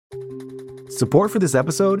Support for this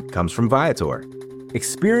episode comes from Viator.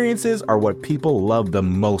 Experiences are what people love the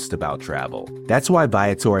most about travel. That's why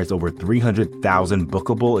Viator has over 300,000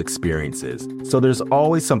 bookable experiences, so there's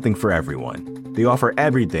always something for everyone. They offer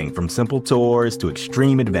everything from simple tours to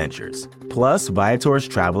extreme adventures. Plus, Viator's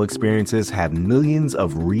travel experiences have millions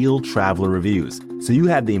of real traveler reviews, so you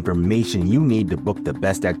have the information you need to book the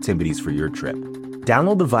best activities for your trip.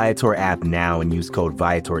 Download the Viator app now and use code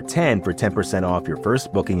Viator10 for 10% off your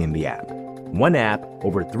first booking in the app. One app,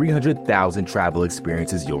 over 300,000 travel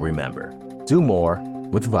experiences you'll remember. Do more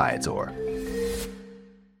with Viator.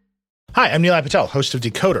 Hi, I'm Nilay Patel, host of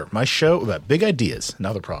Decoder, my show about big ideas and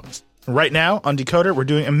other problems. Right now on Decoder, we're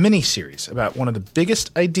doing a mini-series about one of the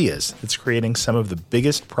biggest ideas that's creating some of the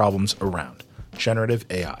biggest problems around, generative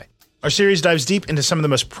AI. Our series dives deep into some of the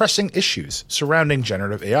most pressing issues surrounding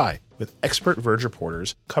generative AI, with expert Verge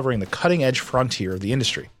reporters covering the cutting-edge frontier of the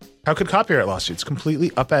industry. How could copyright lawsuits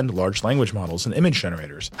completely upend large language models and image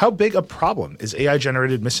generators? How big a problem is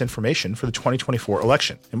AI-generated misinformation for the 2024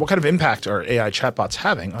 election? And what kind of impact are AI chatbots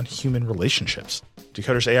having on human relationships?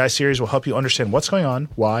 Decoder's AI series will help you understand what's going on,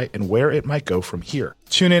 why, and where it might go from here.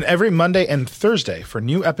 Tune in every Monday and Thursday for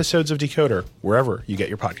new episodes of Decoder, wherever you get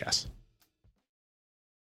your podcasts.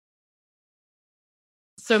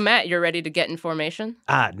 So, Matt, you're ready to get information?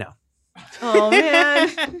 No. Oh,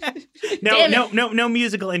 man. No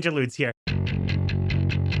musical interludes here.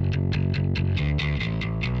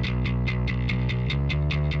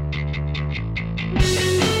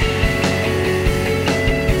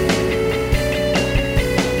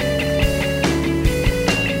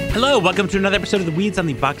 Hello, welcome to another episode of The Weeds on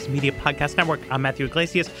the Vox Media Podcast Network. I'm Matthew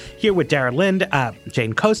Iglesias, here with Dara Lind,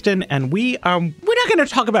 Jane Coaston, and we're not going to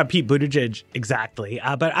talk about Pete Buttigieg exactly,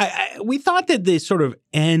 but we thought that the sort of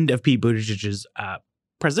end of Pete Buttigieg's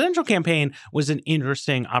presidential campaign was an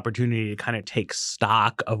interesting opportunity to kind of take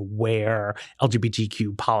stock of where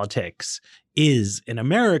LGBTQ politics is in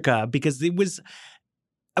America, because it was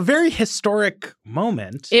a very historic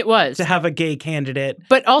moment. It was. To have a gay candidate.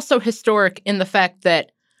 But also historic in the fact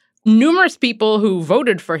that numerous people who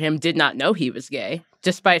voted for him did not know he was gay,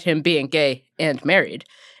 despite him being gay and married.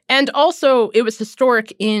 And also, it was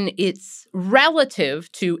historic in its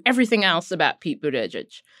relative to everything else about Pete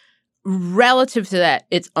Buttigieg. Relative to that,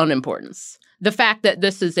 its unimportance. The fact that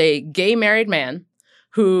this is a gay married man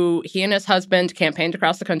who he and his husband campaigned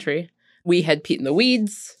across the country. We had Pete in the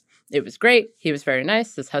Weeds. It was great. He was very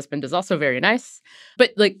nice. His husband is also very nice.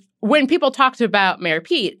 But when people talked about Mayor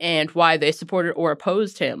Pete and why they supported or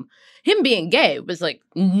opposed him being gay was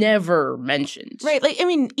never mentioned. Right.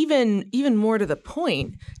 Even more to the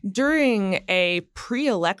point, during a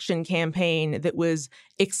pre-election campaign that was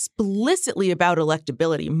explicitly about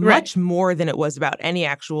electability, much more than it was about any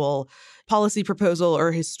actual policy proposal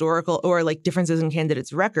or historical or differences in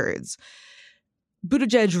candidates' records,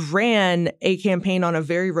 Buttigieg ran a campaign on a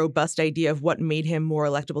very robust idea of what made him more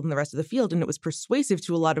electable than the rest of the field, and it was persuasive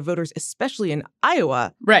to a lot of voters, especially in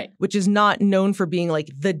Iowa, right, which is not known for being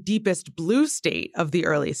the deepest blue state of the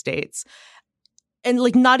early states. And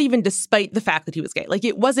not even despite the fact that he was gay.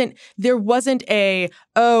 There wasn't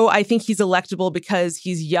I think he's electable because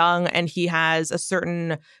he's young and he has a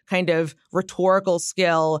certain kind of rhetorical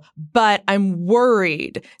skill, but I'm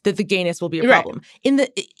worried that the gayness will be a problem.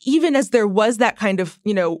 Even as there was that kind of,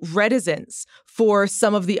 reticence for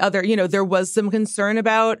some of the other, there was some concern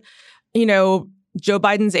about, Joe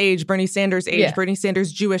Biden's age, Bernie Sanders' age, Bernie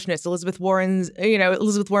Sanders' Jewishness, Elizabeth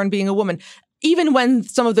Warren being a woman. Even when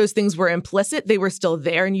some of those things were implicit, they were still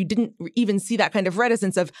there. And you didn't even see that kind of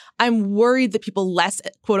reticence of, I'm worried that people less,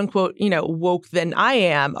 quote unquote, woke than I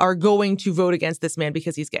am are going to vote against this man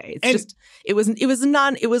because he's gay. It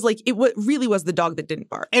really was the dog that didn't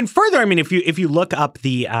bark. And further, if you look up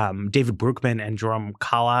the David Brookman and Jerome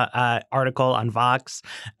Kalla article on Vox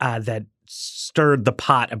that stirred the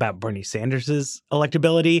pot about Bernie Sanders'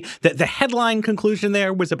 electability. The headline conclusion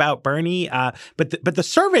there was about Bernie, but the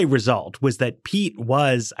survey result was that Pete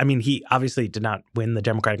was, he obviously did not win the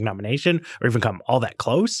Democratic nomination or even come all that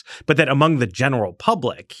close, but that among the general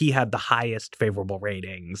public, he had the highest favorable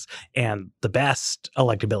ratings and the best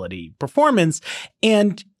electability performance.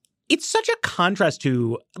 And it's such a contrast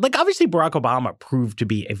to, obviously Barack Obama proved to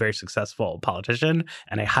be a very successful politician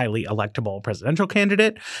and a highly electable presidential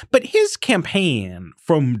candidate. But his campaign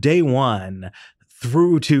from day one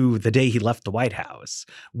through to the day he left the White House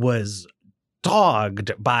was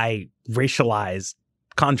dogged by racialized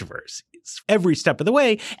controversy. always, every step of the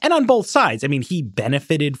way, and on both sides. I mean, he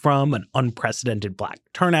benefited from an unprecedented Black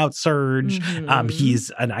turnout surge.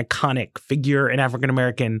 He's an iconic figure in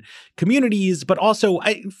African-American communities, but also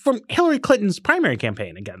from Hillary Clinton's primary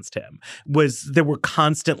campaign against him there were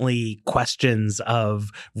constantly questions of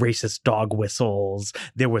racist dog whistles.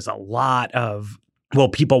 There was a lot of, well,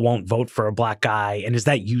 people won't vote for a Black guy. And is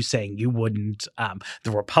that you saying you wouldn't?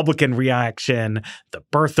 The Republican reaction, the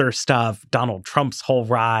birther stuff, Donald Trump's whole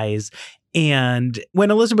rise. And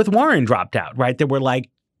when Elizabeth Warren dropped out, right, there were like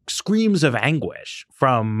screams of anguish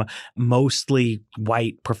from mostly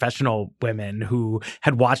white professional women who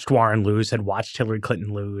had watched Warren lose, had watched Hillary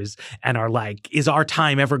Clinton lose, and are like, is our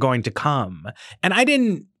time ever going to come? And I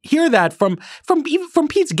didn't hear that from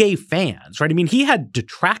Pete's gay fans, right? I mean, he had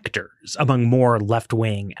detractors among more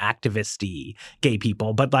left-wing activist-y gay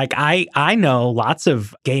people, but like I know lots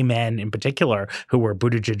of gay men in particular who were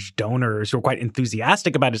Buttigieg donors who were quite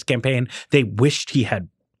enthusiastic about his campaign. They wished he had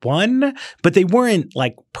won, but they weren't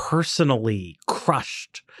like personally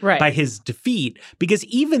crushed by his defeat, because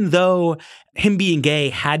even though him being gay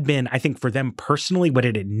had been, I think for them personally, what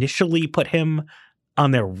had initially put him on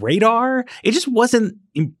their radar, it just wasn't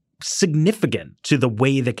significant to the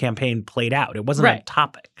way the campaign played out. It wasn't a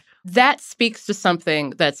topic. That speaks to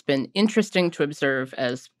something that's been interesting to observe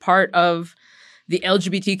as part of the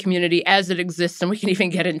LGBT community as it exists, and we can even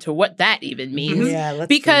get into what that even means.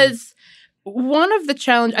 Because one of the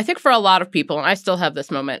challenges, I think for a lot of people, and I still have this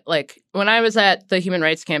moment, like when I was at the Human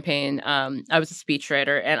Rights Campaign, I was a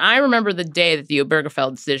speechwriter, and I remember the day that the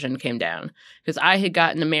Obergefell decision came down, because I had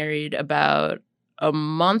gotten married about a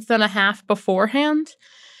month and a half beforehand.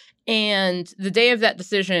 And the day of that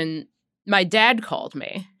decision, my dad called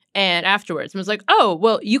me and afterwards and was like, oh,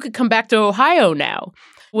 well, you could come back to Ohio now,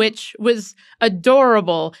 which was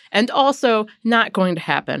adorable and also not going to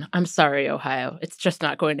happen. I'm sorry, Ohio. It's just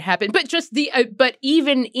not going to happen. But but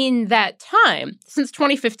even in that time, since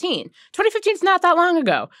 2015 is not that long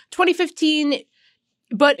ago. 2015,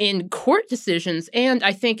 but in court decisions, and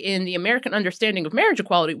I think in the American understanding of marriage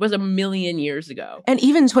equality, was a million years ago. And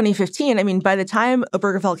even 2015, I mean, by the time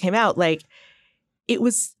Obergefell came out, like, it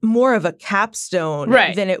was more of a capstone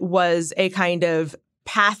than it was a kind of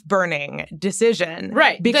path-burning decision.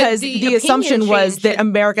 Right. Because the assumption was that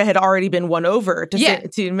America had already been won over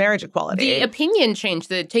to marriage equality. The opinion change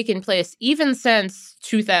that had taken place even since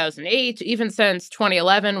 2008, even since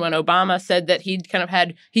 2011, when Obama said that he'd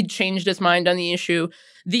changed his mind on the issue.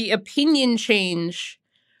 The opinion change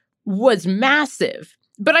was massive.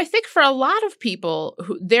 But I think for a lot of people,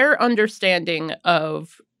 their understanding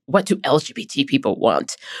of what do LGBT people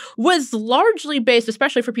want was largely based,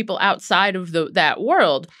 especially for people outside of that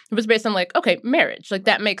world, it was based on like, okay, marriage, like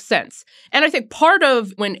that makes sense. And I think part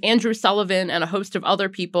of when Andrew Sullivan and a host of other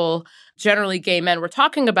people, generally gay men, were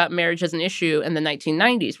talking about marriage as an issue in the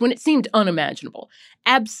 1990s, when it seemed unimaginable,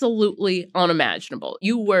 absolutely unimaginable.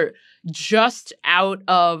 You were just out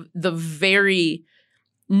of the very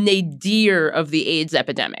nadir of the AIDS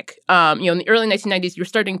epidemic. In the early 1990s, you're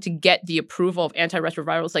starting to get the approval of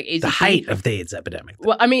antiretrovirals like AIDS. The height of the AIDS epidemic.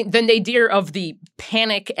 Well, I mean, the nadir of the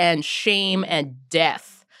panic and shame and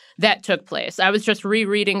death that took place. I was just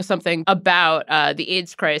rereading something about the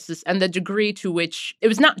AIDS crisis and the degree to which it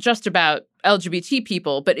was not just about LGBT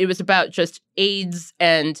people, but it was about just AIDS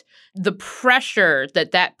and the pressure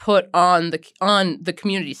that put on the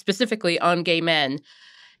community, specifically on gay men.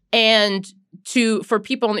 And for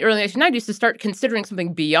people in the early 1990s to start considering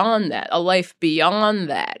something beyond that, a life beyond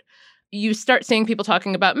that, you start seeing people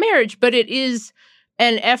talking about marriage, but it is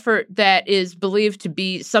an effort that is believed to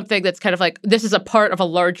be something that's kind of like, this is a part of a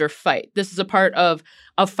larger fight. This is a part of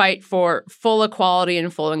a fight for full equality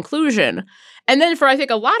and full inclusion. And then for, I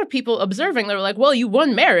think, a lot of people observing, they were like, well, you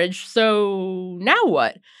won marriage, so now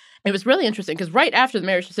what? It was really interesting because right after the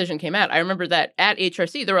marriage decision came out, I remember that at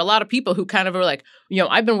HRC, there were a lot of people who kind of were like,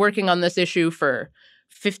 I've been working on this issue for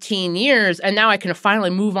 15 years, and now I can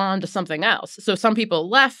finally move on to something else. So some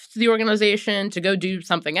people left the organization to go do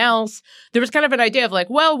something else. There was kind of an idea of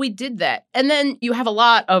like, well, we did that. And then you have a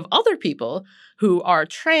lot of other people who are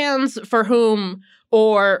trans, for whom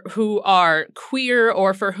or who are queer,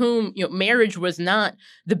 or for whom marriage was not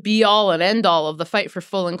the be-all and end-all of the fight for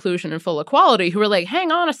full inclusion and full equality, who were like, hang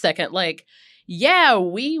on a second, like, yeah,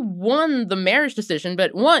 we won the marriage decision,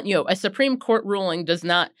 but a Supreme Court ruling does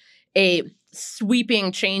not a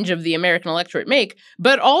sweeping change of the American electorate make,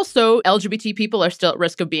 but also LGBT people are still at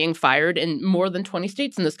risk of being fired in more than 20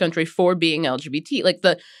 states in this country for being LGBT. Like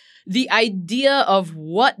the idea of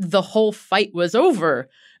what the whole fight was over,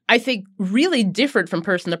 I think, really differed from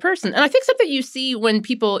person to person. And I think something you see when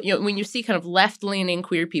people, when you see kind of left-leaning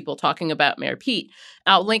queer people talking about Mayor Pete,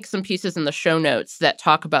 I'll link some pieces in the show notes that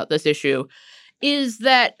talk about this issue, is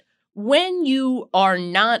that when you are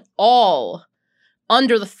not all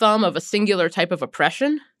under the thumb of a singular type of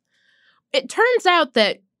oppression, it turns out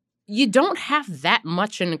that you don't have that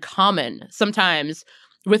much in common sometimes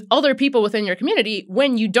with other people within your community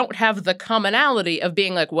when you don't have the commonality of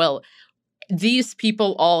being like, well, these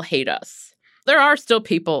people all hate us. There are still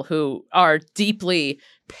people who are deeply,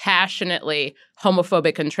 passionately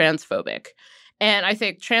homophobic and transphobic. And I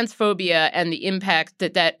think transphobia and the impact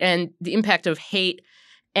and the impact of hate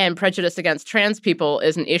and prejudice against trans people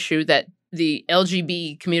is an issue that the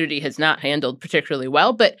LGBT community has not handled particularly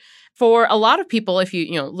well. But for a lot of people, if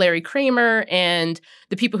Larry Kramer and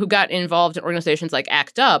the people who got involved in organizations like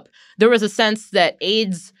ACT UP, there was a sense that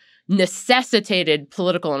AIDS necessitated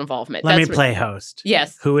political involvement. Let me play host.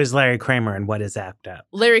 Yes. Who is Larry Kramer and what is ACT UP?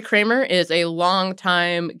 Larry Kramer is a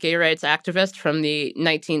longtime gay rights activist from the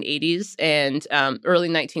 1980s and early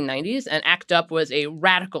 1990s. And ACT UP was a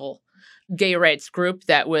radical gay rights group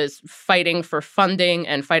that was fighting for funding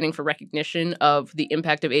and fighting for recognition of the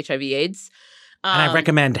impact of HIV/AIDS. And I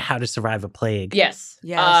recommend How to Survive a Plague. Yes.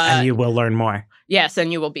 And you will learn more. Yes,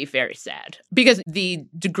 and you will be very sad. Because the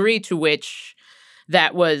degree to which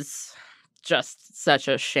that was just such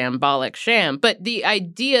a shambolic sham. But the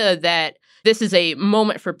idea that this is a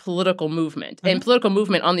moment for political movement and political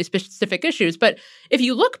movement on these specific issues. But if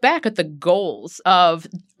you look back at the goals of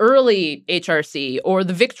early HRC or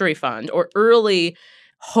the Victory Fund or early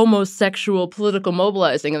homosexual political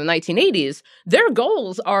mobilizing in the 1980s, their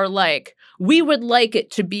goals are like, we would like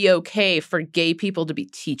it to be okay for gay people to be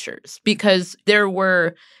teachers, because there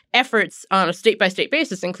were efforts on a state-by-state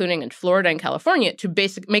basis, including in Florida and California, to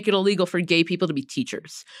make it illegal for gay people to be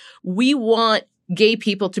teachers. We want gay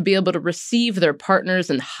people to be able to receive their partners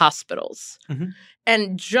in hospitals.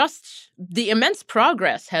 And just the immense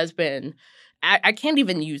progress has been, I can't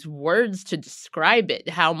even use words to describe it,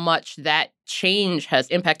 how much that change has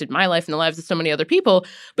impacted my life and the lives of so many other people.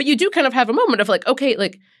 But you do kind of have a moment of like, okay,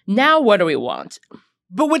 like, now what do we want?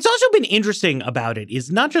 But what's also been interesting about it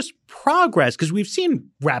is not just progress, because we've seen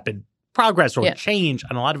rapid progress or change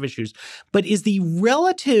on a lot of issues, but is the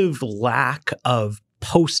relative lack of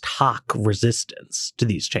post hoc resistance to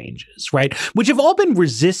these changes, right? Which have all been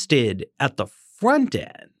resisted at the front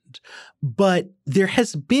end, but there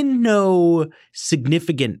has been no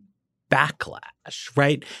significant backlash,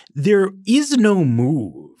 right? There is no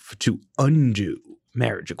move to undo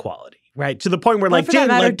marriage equality. Right. To the point where, like, for that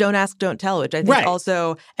matter, don't ask, don't tell, which I think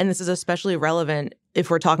also, and this is especially relevant if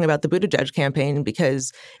we're talking about the Buttigieg campaign,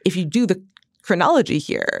 because if you do the chronology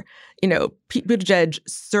here, Pete Buttigieg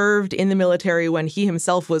served in the military when he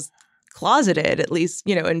himself was closeted, at least,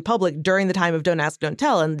 in public during the time of Don't Ask, Don't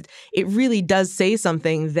Tell. And it really does say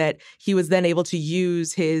something that he was then able to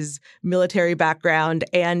use his military background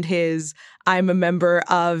and his, I'm a member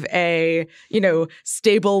of a,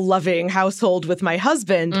 stable, loving household with my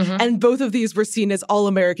husband. And both of these were seen as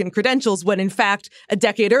all-American credentials when, in fact, a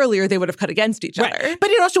decade earlier, they would have cut against each other. But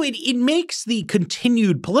it also, it makes the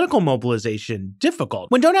continued political mobilization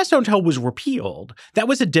difficult. When Don't Ask, Don't Tell was repealed, that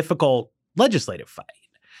was a difficult legislative fight.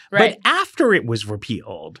 Right. But after it was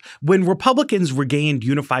repealed, when Republicans regained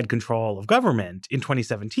unified control of government in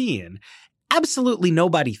 2017, absolutely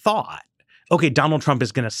nobody thought, okay, Donald Trump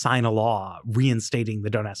is going to sign a law reinstating the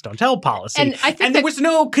Don't Ask, Don't Tell policy. And there was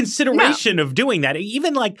no consideration of doing that.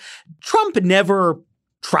 Even like Trump never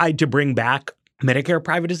tried to bring back Medicare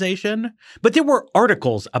privatization, but there were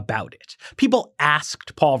articles about it. People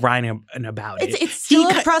asked Paul Ryan about it. It's still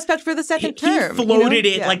a prospect for the second term. He floated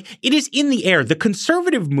it. Like, it is in the air. The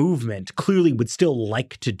conservative movement clearly would still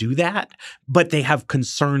like to do that, but they have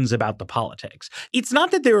concerns about the politics. It's not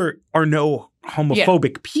that there are no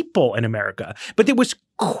homophobic people in America, but there was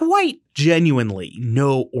quite genuinely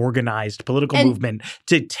no organized political movement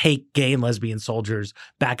to take gay and lesbian soldiers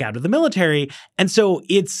back out of the military. And so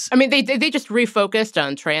it's... I mean, they just refocused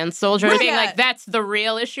on trans soldiers, being like, that's the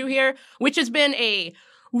real issue here, which has been a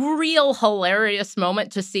real hilarious moment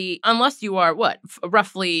to see, unless you are,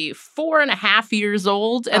 roughly 4.5 years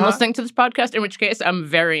old and listening to this podcast, in which case I'm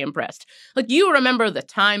very impressed. Like, you remember the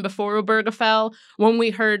time before Obergefell when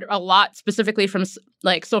we heard a lot specifically from,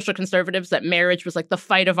 like, social conservatives that marriage was, like, the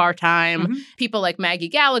fight of our time. People like Maggie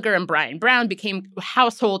Gallagher and Brian Brown became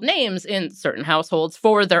household names in certain households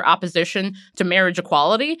for their opposition to marriage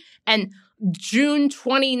equality. And June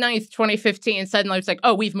 29th, 2015, suddenly it's like,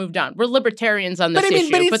 oh, we've moved on. We're libertarians on this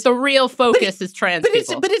issue. But the real focus is trans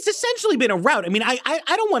people. But it's essentially been a route. I mean, I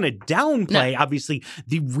don't want to downplay, obviously,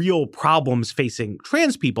 the real problems facing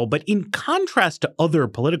trans people. But in contrast to other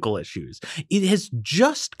political issues, it has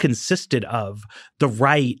just consisted of the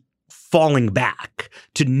right falling back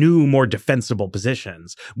to new, more defensible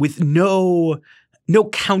positions with no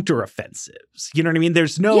counteroffensives. You know what I mean?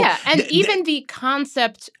 There's no... Yeah, and even the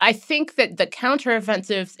concept, I think that the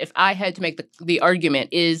counteroffensives, if I had to make the argument,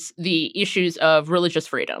 is the issues of religious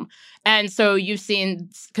freedom. And so you've seen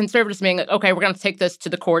conservatives being like, okay, we're going to take this to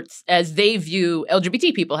the courts as they view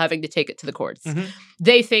LGBT people having to take it to the courts. Mm-hmm.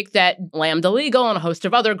 They think that Lambda Legal and a host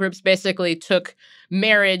of other groups basically took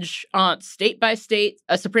marriage state by state.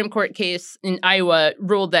 A Supreme Court case in Iowa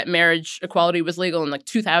ruled that marriage equality was legal in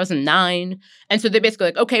 2009. And so they basically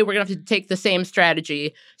like, okay, we're going to have to take the same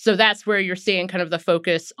strategy. So that's where you're seeing kind of the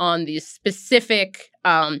focus on these specific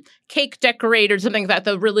cake decorators, something like that,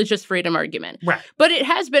 the religious freedom argument. Right. But it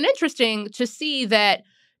has been interesting to see that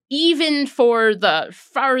even for the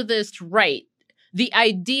farthest right, the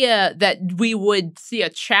idea that we would see a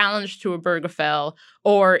challenge to Obergefell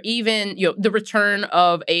or even the return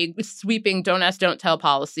of a sweeping don't ask, don't tell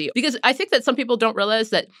policy. Because I think that some people don't realize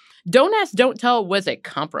that don't ask, don't tell was a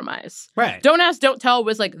compromise. Right. Don't ask, don't tell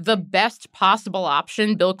was the best possible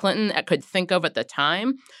option Bill Clinton could think of at the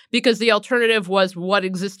time, because the alternative was what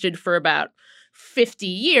existed for about 50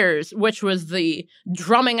 years, which was the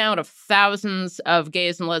drumming out of thousands of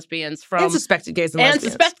gays and lesbians from... And suspected gays and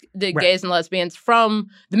lesbians. Gays and lesbians from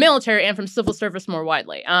the military and from civil service more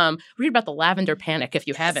widely. Read about the Lavender Panic if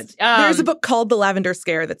you haven't. There's a book called The Lavender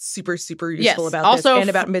Scare that's super, super useful about this and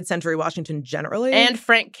about mid-century Washington generally. And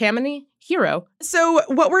Frank Kameny, hero. So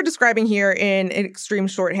what we're describing here in extreme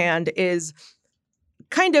shorthand is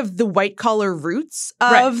kind of the white-collar roots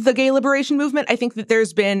of the gay liberation movement. I think that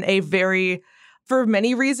there's been a very... for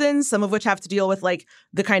many reasons, some of which have to deal with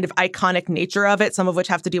the kind of iconic nature of it, some of which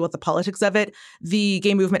have to deal with the politics of it. The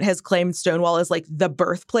gay movement has claimed Stonewall as the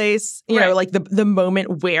birthplace, you know, the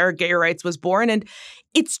moment where gay rights was born. And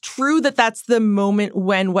it's true that that's the moment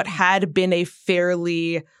when what had been a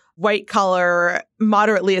fairly white-collar,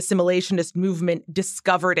 moderately assimilationist movement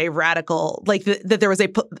discovered a radical, that there was a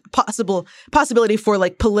possibility for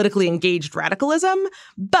politically engaged radicalism.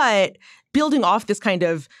 But building off this kind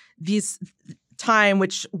of these time,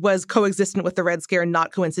 which was coexistent with the Red Scare,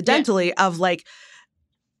 not coincidentally, of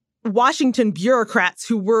Washington bureaucrats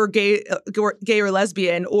who were gay or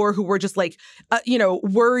lesbian, or who were just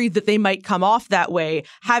worried that they might come off that way,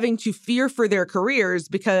 having to fear for their careers,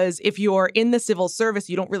 because if you're in the civil service,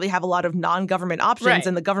 you don't really have a lot of non-government options.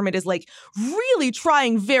 And the government is really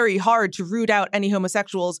trying very hard to root out any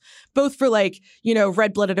homosexuals, both for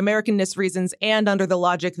red-blooded Americanness reasons and under the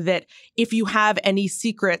logic that if you have any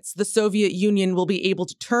secrets, the Soviet Union will be able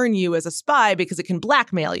to turn you as a spy because it can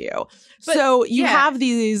blackmail you. But, so you have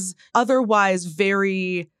these otherwise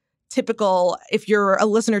very typical, if you're a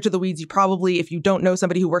listener to The Weeds, you probably, if you don't know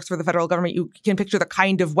somebody who works for the federal government, you can picture the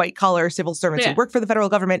kind of white-collar civil servants who work for the federal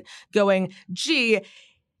government going, gee,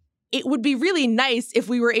 it would be really nice if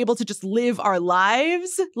we were able to just live our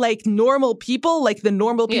lives like normal people, like the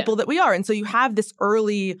normal people that we are. And so you have this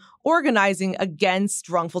early organizing against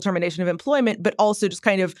wrongful termination of employment, but also just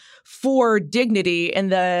kind of for dignity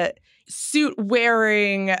and the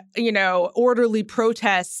suit-wearing, orderly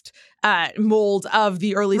protest mold of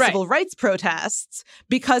the early civil rights protests,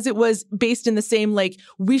 because it was based in the same,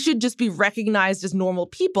 we should just be recognized as normal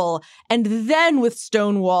people. And then with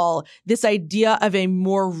Stonewall, this idea of a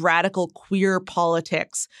more radical queer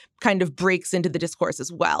politics kind of breaks into the discourse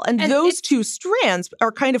as well. And those two strands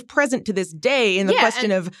are kind of present to this day in the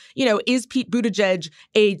question of, is Pete Buttigieg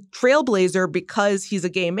a trailblazer because he's a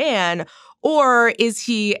gay man? Or is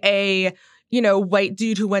he a, white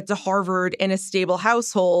dude who went to Harvard in a stable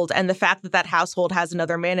household, and the fact that that household has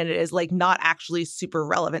another man in it is not actually super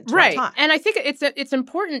relevant to our time. And I think it's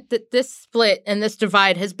important that this split and this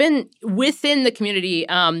divide has been within the community.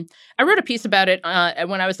 I wrote a piece about it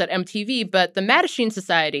when I was at MTV, but the Mattachine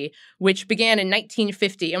Society, which began in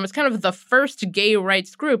 1950 and was kind of the first gay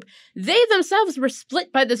rights group, they themselves were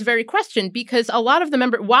split by this very question, because a lot of the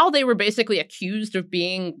members, while they were basically accused of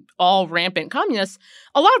being all rampant communists,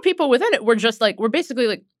 a lot of people within it were just we're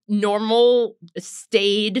basically normal,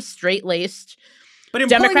 staid, straight-laced. But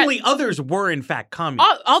importantly, others were in fact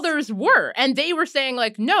communists. Others were. And they were saying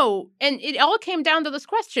no. And it all came down to this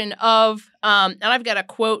question of, and I've got a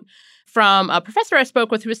quote from a professor I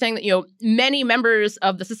spoke with who was saying that, many members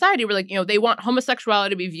of the society were like, they want homosexuality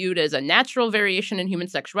to be viewed as a natural variation in human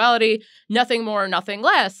sexuality, nothing more, nothing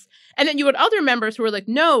less. And then you had other members who were like,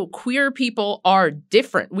 no, queer people are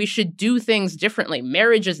different. We should do things differently.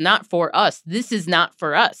 Marriage is not for us. This is not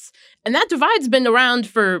for us. And that divide's been around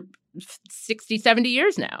for 60, 70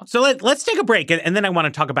 years now. So let's take a break. And then I want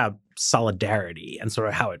to talk about solidarity and sort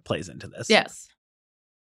of how it plays into this. Yes.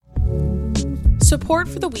 Support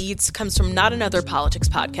for The Weeds comes from Not Another Politics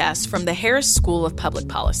podcast from the Harris School of Public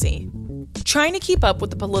Policy. Trying to keep up with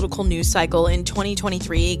the political news cycle in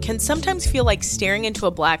 2023 can sometimes feel like staring into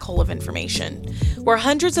a black hole of information, where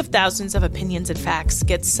hundreds of thousands of opinions and facts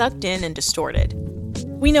get sucked in and distorted.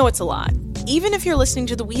 We know it's a lot, even if you're listening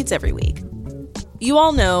to The Weeds every week. You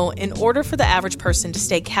all know, in order for the average person to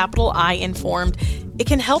stay capital I informed, it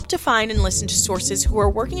can help to find and listen to sources who are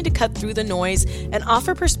working to cut through the noise and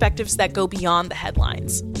offer perspectives that go beyond the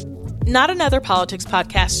headlines. Not Another Politics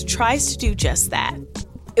podcast tries to do just that.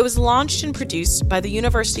 It was launched and produced by the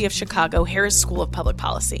University of Chicago Harris School of Public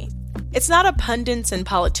Policy. It's not a pundits and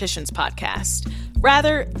politicians podcast.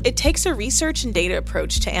 Rather, it takes a research and data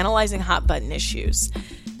approach to analyzing hot-button issues.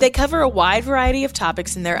 They cover a wide variety of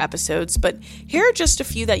topics in their episodes, but here are just a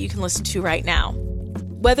few that you can listen to right now.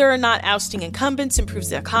 Whether or not ousting incumbents improves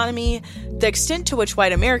the economy, the extent to which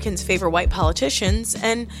white Americans favor white politicians,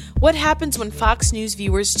 and what happens when Fox News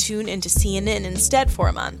viewers tune into CNN instead for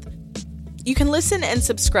a month. You can listen and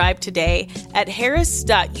subscribe today at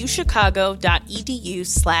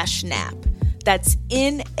harris.uchicago.edu/NAP. That's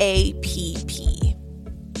NAPP.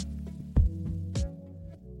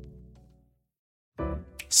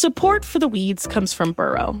 Support for The Weeds comes from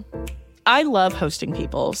Burrow. I love hosting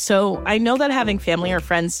people, so I know that having family or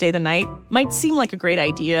friends stay the night might seem like a great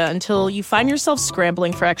idea until you find yourself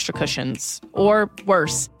scrambling for extra cushions. Or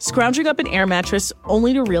worse, scrounging up an air mattress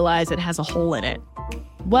only to realize it has a hole in it.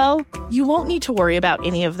 Well, you won't need to worry about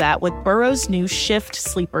any of that with Burrow's new Shift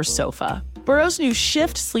Sleeper Sofa. Burrow's new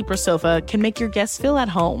Shift Sleeper Sofa can make your guests feel at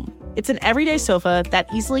home. It's an everyday sofa that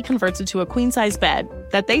easily converts into a queen-size bed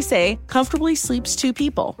that they say comfortably sleeps 2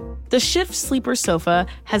 people. The Shift Sleeper Sofa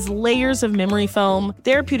has layers of memory foam,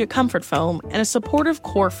 therapeutic comfort foam, and a supportive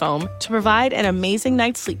core foam to provide an amazing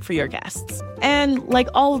night's sleep for your guests. And like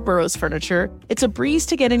all of Burrow's furniture, it's a breeze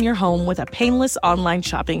to get in your home with a painless online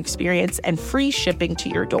shopping experience and free shipping to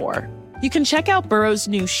your door. You can check out Burrow's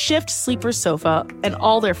new Shift Sleeper Sofa and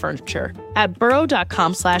all their furniture at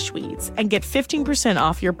burrow.com/weeds and get 15%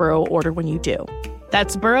 off your Burrow order when you do.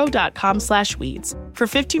 That's burrow.com/weeds for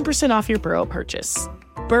 15% off your Burrow purchase.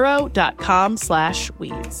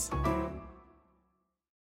 burrow.com/weeds.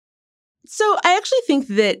 So I actually think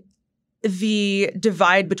that the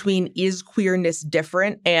divide between is queerness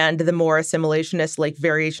different and the more assimilationist, like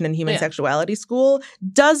variation in human sexuality school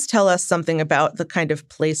does tell us something about the kind of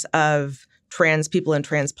place of trans people and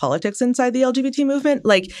trans politics inside the LGBT movement.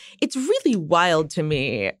 Like, it's really wild to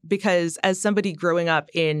me because as somebody growing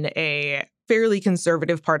up in a fairly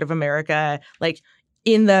conservative part of America, like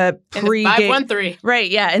in the pre-gay, 513. Right,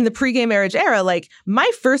 yeah. In the pre-gay marriage era, like my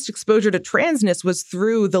first exposure to transness was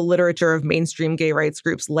through the literature of mainstream gay rights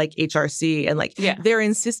groups like HRC and their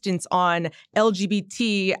insistence on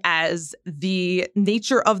LGBT as the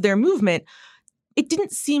nature of their movement. It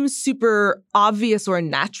didn't seem super obvious or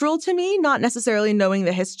natural to me, not necessarily knowing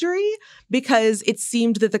the history, because it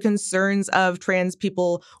seemed that the concerns of trans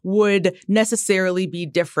people would necessarily be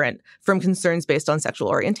different from concerns based on sexual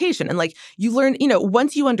orientation. And like you learn,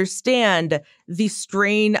 once you understand the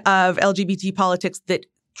strain of LGBT politics that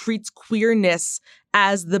treats queerness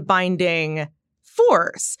as the binding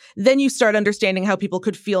force, then you start understanding how people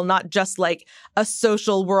could feel not just like a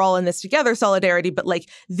social we're all in this together solidarity, but like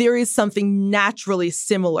there is something naturally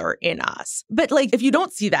similar in us. But like if you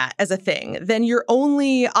don't see that as a thing, then your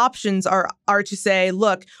only options are to say,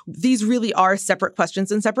 look, these really are separate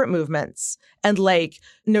questions and separate movements. And like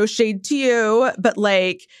no shade to you, but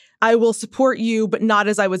like I will support you, but not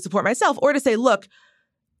as I would support myself. Or to say, look,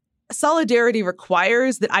 solidarity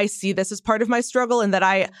requires that I see this as part of my struggle and that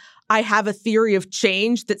I have a theory of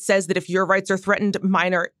change that says that if your rights are threatened,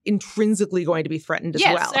 mine are intrinsically going to be threatened as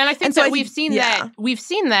well. Yes, and I think we've seen that. We've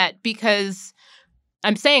seen that because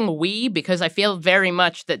I'm saying we because I feel very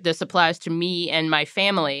much that this applies to me and my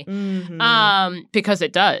family because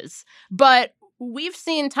it does. But we've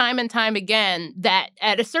seen time and time again that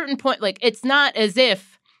at a certain point, like it's not as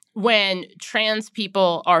if when trans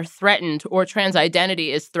people are threatened or trans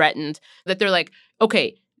identity is threatened that they're like,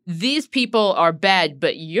 okay, these people are bad,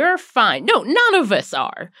 but you're fine. No, none of us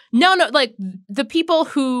are. No, like the people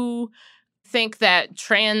who think that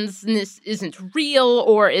transness isn't real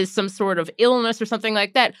or is some sort of illness or something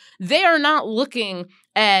like that, they are not looking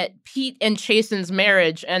at Pete and Chasen's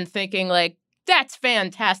marriage and thinking like, that's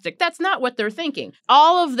fantastic. That's not what they're thinking.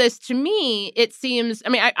 All of this, to me, it seems, I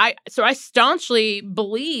mean, I staunchly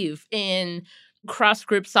believe in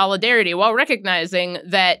cross-group solidarity while recognizing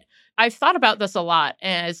that I've thought about this a lot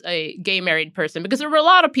as a gay married person, because there were a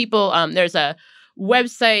lot of people, there's a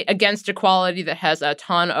website Against Equality that has a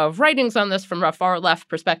ton of writings on this from a far left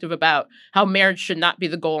perspective about how marriage should not be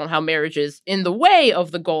the goal and how marriage is in the way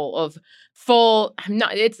of the goal of full,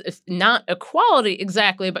 it's not equality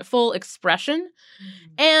exactly, but full expression.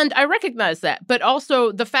 And I recognize that, but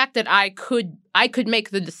also the fact that I could make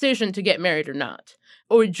the decision to get married or not,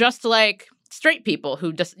 or just like straight people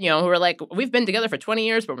who just, who are like, we've been together for 20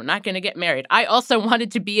 years, but we're not going to get married. I also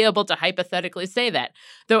wanted to be able to hypothetically say that,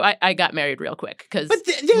 though I got married real quick because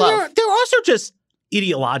there are also just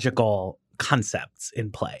ideological concepts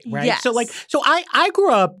in play, right? Yes. So I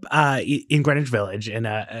grew up in Greenwich Village in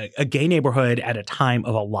a gay neighborhood at a time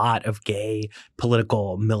of a lot of gay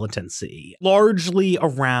political militancy, largely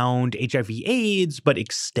around HIV/AIDS, but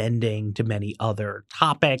extending to many other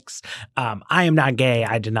topics. I am not gay.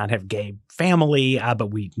 I did not have gay family, but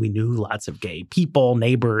we knew lots of gay people,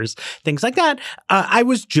 neighbors, things like that. I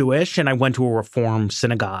was Jewish, and I went to a Reform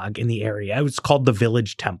synagogue in the area. It was called the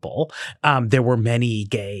Village Temple. There were many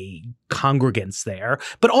gay congregants there,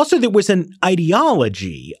 but also there was an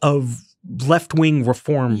ideology of left-wing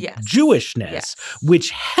Reform Jewishness,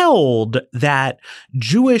 which held that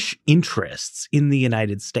Jewish interests in the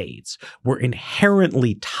United States were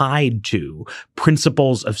inherently tied to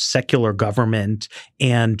principles of secular government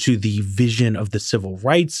and to the vision of the civil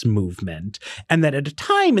rights movement. And that at a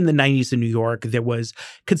time in the 90s in New York, there was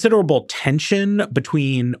considerable tension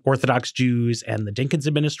between Orthodox Jews and the Dinkins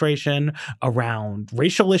administration around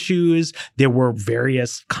racial issues. There were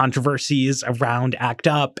various controversies around ACT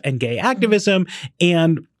UP and gay activism.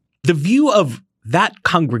 And the view of that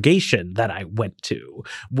congregation that I went to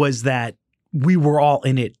was that we were all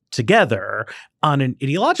in it together on an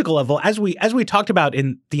ideological level. As we talked about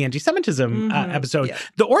in the anti-Semitism episode,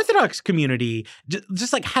 the Orthodox community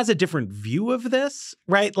just like has a different view of this,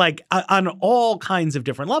 right? Like on all kinds of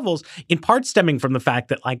different levels, in part stemming from the fact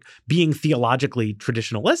that like being theologically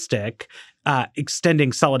traditionalistic,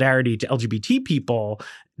 extending solidarity to LGBT people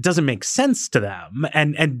doesn't make sense to them.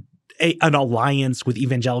 And an alliance with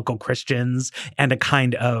evangelical Christians and a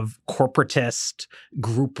kind of corporatist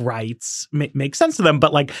group rights makes sense to them.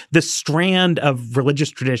 But like the strand of religious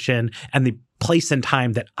tradition and the place and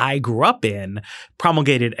time that I grew up in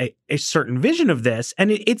promulgated a certain vision of this. And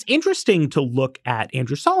it's interesting to look at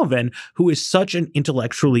Andrew Sullivan, who is such an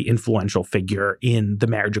intellectually influential figure in the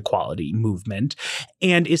marriage equality movement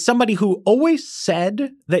and is somebody who always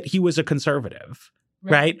said that he was a conservative.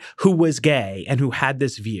 Right? Who was gay and who had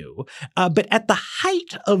this view. But at the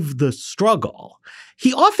height of the struggle,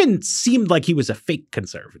 he often seemed like he was a fake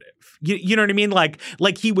conservative. You know what I mean?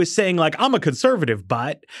 Like he was saying like, I'm a conservative,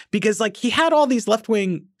 but because like he had all these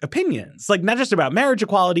left-wing opinions, like not just about marriage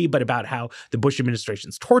equality, but about how the Bush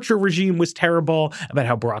administration's torture regime was terrible, about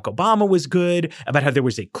how Barack Obama was good, about how there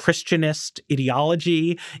was a Christianist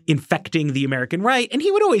ideology infecting the American right. And he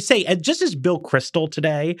would always say, just as Bill Kristol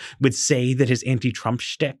today would say that his anti-Trump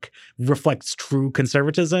shtick reflects true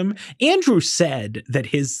conservatism, Andrew said that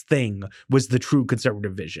his thing was the true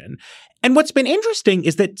conservative vision. And what's been interesting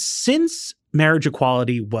is that since marriage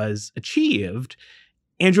equality was achieved,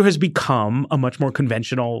 Andrew has become a much more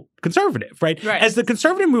conventional conservative, right? As the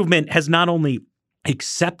conservative movement has not only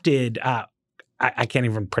accepted I can't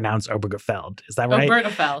even pronounce Obergefell. Is that right?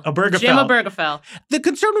 Obergefell. Jim Obergefell. The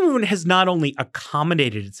conservative movement has not only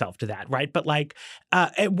accommodated itself to that, right? But like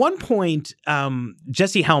at one point,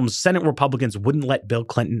 Jesse Helms, Senate Republicans wouldn't let Bill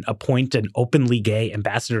Clinton appoint an openly gay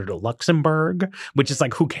ambassador to Luxembourg, which is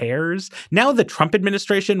like, who cares? Now the Trump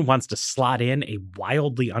administration wants to slot in a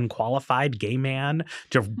wildly unqualified gay man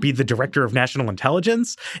to be the director of national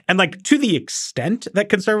intelligence. And like to the extent that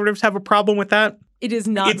conservatives have a problem with that, it is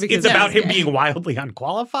not because it's about him being wildly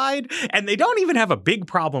unqualified, and they don't even have a big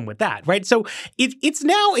problem with that, right? So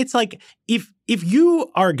it's like if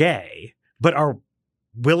you are gay but are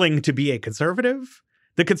willing to be a conservative,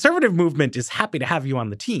 the conservative movement is happy to have you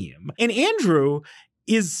on the team. And Andrew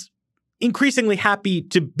is increasingly happy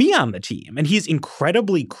to be on the team. And he's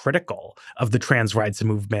incredibly critical of the trans rights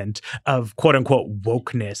movement, of quote unquote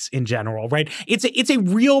wokeness in general, right? It's a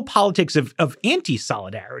real politics of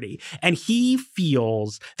anti-solidarity. And he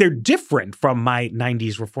feels they're different from my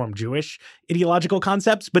 90s Reform Jewish ideological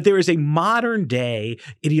concepts, but there is a modern day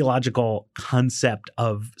ideological concept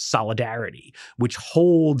of solidarity, which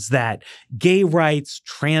holds that gay rights,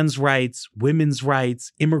 trans rights, women's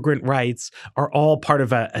rights, immigrant rights are all part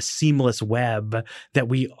of a seamless web that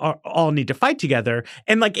we all need to fight together.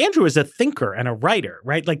 And like Andrew is a thinker and a writer,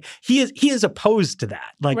 right? Like he is opposed to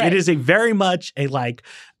that. Like right. It is a very much a like,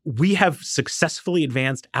 we have successfully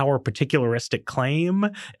advanced our particularistic claim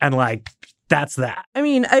and like, that's that. I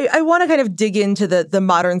mean, I want to kind of dig into the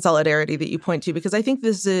modern solidarity that you point to, because I think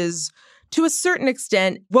this is, to a certain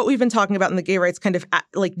extent, what we've been talking about in the gay rights kind of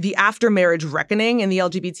like the after marriage reckoning in the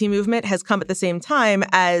LGBT movement has come at the same time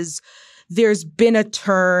as there's been a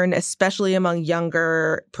turn, especially among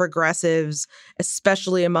younger progressives,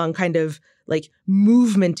 especially among kind of like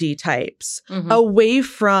movement-y types, away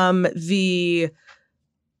from the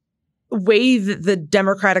way that the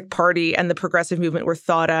Democratic Party and the progressive movement were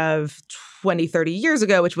thought of 20, 30 years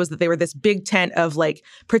ago, which was that they were this big tent of like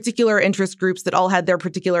particular interest groups that all had their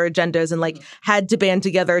particular agendas and like had to band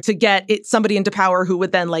together to get somebody into power who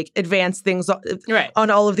would then like advance things on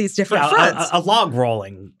all of these different fronts. A log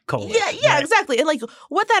rolling coalition. Yeah, right? Exactly. And like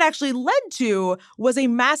what that actually led to was a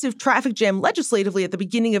massive traffic jam legislatively at the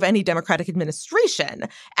beginning of any Democratic administration,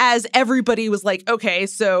 as everybody was like, okay,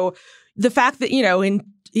 so the fact that, you know, in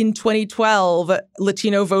 2012,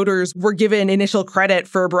 Latino voters were given initial credit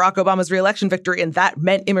for Barack Obama's reelection victory, and that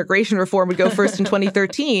meant immigration reform would go first in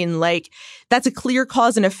 2013. Like, that's a clear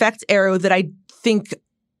cause and effect arrow that I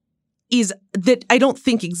don't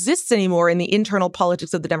think exists anymore in the internal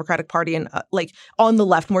politics of the Democratic Party and like on the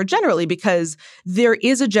left more generally, because there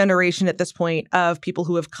is a generation at this point of people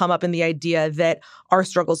who have come up in the idea that our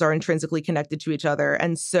struggles are intrinsically connected to each other.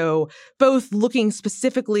 And so both looking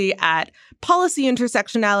specifically at policy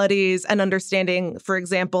intersectionalities and understanding, for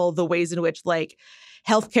example, the ways in which like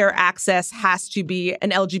healthcare access has to be an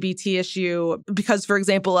LGBT issue because, for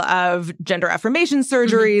example, of gender affirmation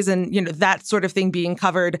surgeries and, you know, that sort of thing being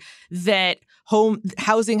covered, that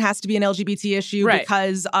housing has to be an LGBT issue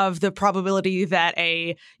because of the probability that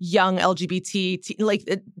a young LGBT,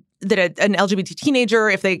 an LGBT teenager,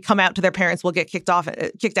 if they come out to their parents, will get kicked out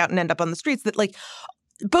and end up on the streets. That like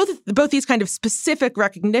both these kind of specific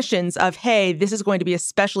recognitions of, hey, this is going to be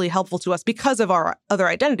especially helpful to us because of our other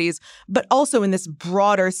identities, but also in this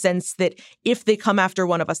broader sense that if they come after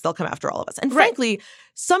one of us, they'll come after all of us. And frankly,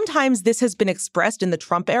 sometimes this has been expressed in the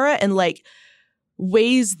Trump era in like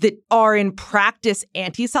ways that are in practice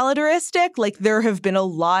anti-solidaristic. Like there have been a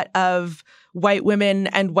lot of white women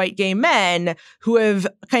and white gay men who have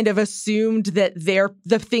kind of assumed that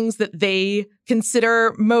the things that they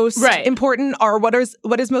consider most important are what is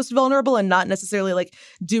most vulnerable, and not necessarily like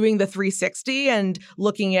doing the 360 and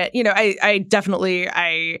looking at, you know, I definitely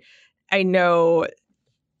know,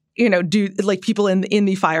 you know, do like people in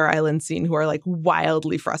the Fire Island scene who are like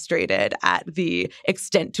wildly frustrated at the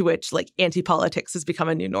extent to which like anti-politics has become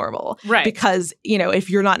a new normal. Right. Because, you know, if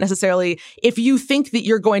you think that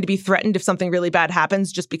you're going to be threatened if something really bad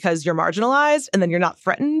happens just because you're marginalized and then you're not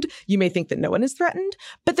threatened, you may think that no one is threatened.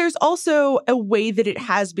 But there's also a way that it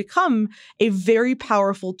has become a very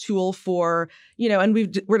powerful tool for, you know, and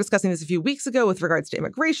we're discussing this a few weeks ago with regards to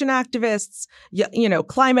immigration activists, you know,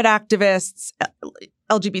 climate activists,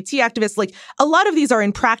 LGBT activists. Like a lot of these are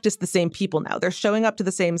in practice the same people now. They're showing up to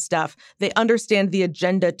the same stuff. They understand the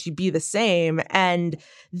agenda to be the same. And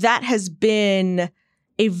that has been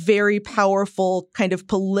a very powerful kind of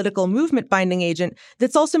political movement binding agent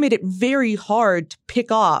that's also made it very hard to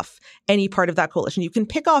pick off any part of that coalition. You can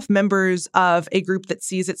pick off members of a group that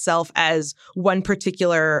sees itself as one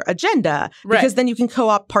particular agenda, because then you can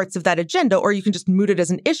co-opt parts of that agenda, or you can just moot it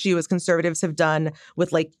as an issue, as conservatives have done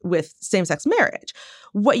with same-sex marriage.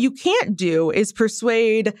 What you can't do is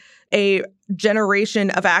persuade a generation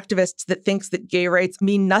of activists that thinks that gay rights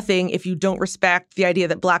mean nothing if you don't respect the idea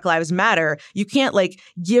that Black Lives Matter. You can't like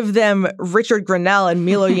give them Richard Grenell and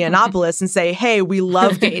Milo Yiannopoulos and say, hey, we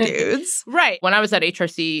love gay dudes. Right. When I was at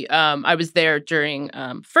HRC, I was there during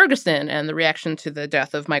Ferguson and the reaction to the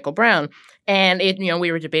death of Michael Brown. And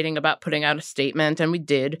we were debating about putting out a statement, and we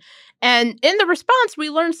did. And in the response, we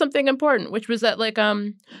learned something important, which was that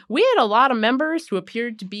we had a lot of members who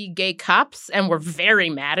appeared to be gay cops and were very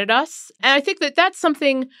mad at us. And I think that that's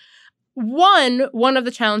something. One of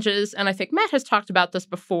the challenges, and I think Matt has talked about this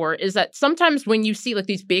before, is that sometimes when you see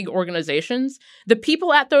these big organizations, the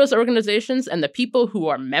people at those organizations and the people who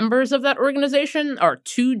are members of that organization are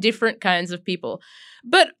two different kinds of people.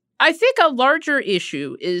 But I think a larger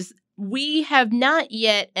issue is we have not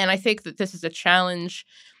yet, and I think that this is a challenge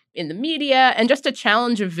in the media and just a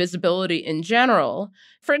challenge of visibility in general.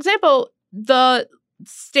 For example, the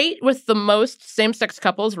state with the most same-sex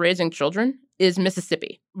couples raising children is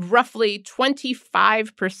Mississippi. Roughly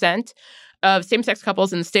 25% of same-sex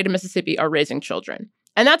couples in the state of Mississippi are raising children.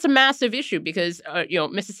 And that's a massive issue because,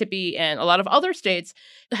 Mississippi and a lot of other states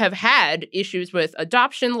have had issues with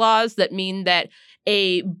adoption laws that mean that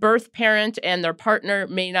a birth parent and their partner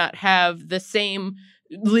may not have the same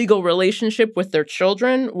legal relationship with their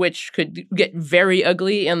children, which could get very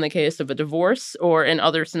ugly in the case of a divorce or in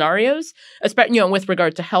other scenarios, especially, with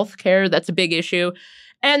regard to healthcare. That's a big issue.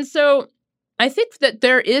 And so I think that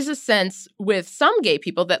there is a sense with some gay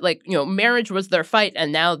people that, marriage was their fight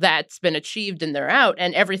and now that's been achieved and they're out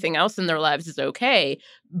and everything else in their lives is okay.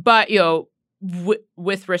 But,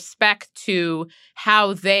 with respect to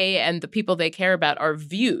how they and the people they care about are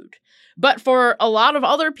viewed. But for a lot of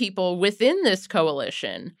other people within this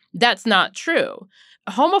coalition, that's not true.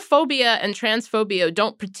 Homophobia and transphobia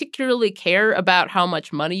don't particularly care about how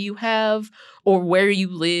much money you have or where you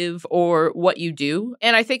live or what you do.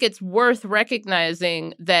 And I think it's worth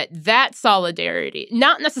recognizing that solidarity,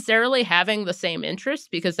 not necessarily having the same interests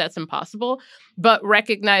because that's impossible, but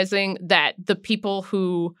recognizing that the people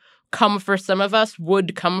who come for some of us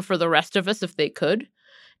would come for the rest of us if they could.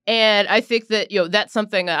 And I think that, that's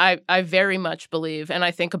something that I very much believe and I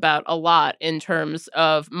think about a lot in terms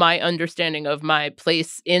of my understanding of my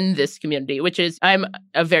place in this community, which is I'm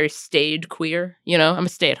a very staid queer, I'm a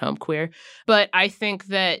stay-at-home queer. But I think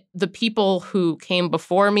that the people who came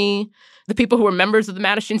before me, the people who were members of the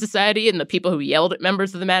Mattachine Society and the people who yelled at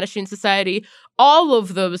members of the Mattachine Society, all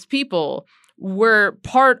of those people were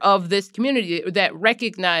part of this community that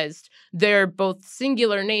recognized their both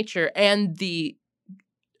singular nature and the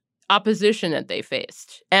opposition that they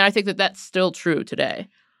faced. And I think that that's still true today.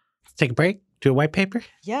 Let's take a break, do a white paper.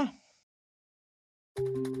 Yeah.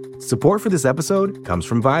 Support for this episode comes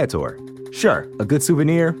from Viator. Sure, a good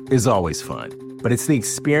souvenir is always fun, but it's the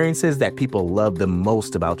experiences that people love the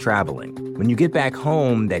most about traveling. When you get back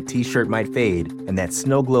home, that t-shirt might fade and that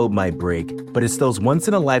snow globe might break, but it's those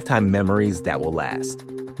once-in-a-lifetime memories that will last.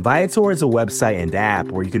 Viator is a website and app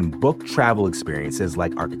where you can book travel experiences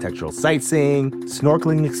like architectural sightseeing,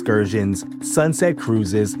 snorkeling excursions, sunset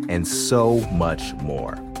cruises, and so much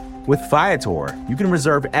more. With Viator, you can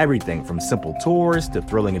reserve everything from simple tours to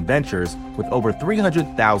thrilling adventures with over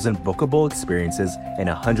 300,000 bookable experiences in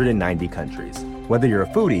 190 countries. Whether you're a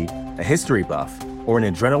foodie, a history buff, or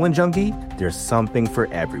an adrenaline junkie, there's something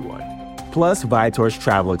for everyone. Plus, Viator's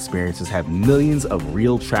travel experiences have millions of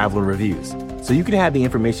real traveler reviews, so you can have the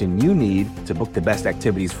information you need to book the best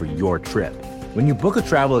activities for your trip. When you book a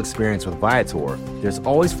travel experience with Viator, there's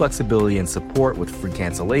always flexibility and support with free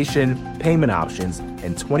cancellation, payment options,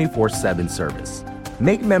 and 24/7 service.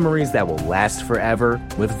 Make memories that will last forever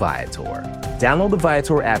with Viator. Download the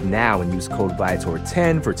Viator app now and use code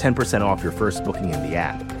Viator10 for 10% off your first booking in the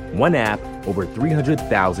app. One app, over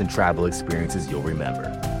 300,000 travel experiences you'll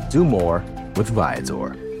remember. Do more with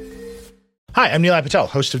Viator. Hi, I'm Nilay Patel,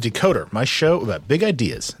 host of Decoder, my show about big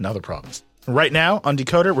ideas and other problems. Right now on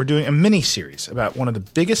Decoder, we're doing a mini-series about one of the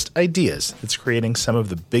biggest ideas that's creating some of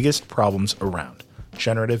the biggest problems around,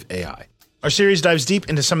 generative AI. Our series dives deep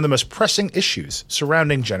into some of the most pressing issues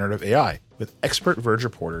surrounding generative AI, with expert Verge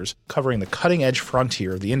reporters covering the cutting-edge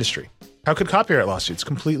frontier of the industry. How could copyright lawsuits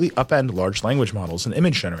completely upend large language models and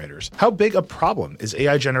image generators? How big a problem is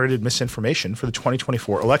AI-generated misinformation for the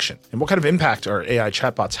 2024 election? And what kind of impact are AI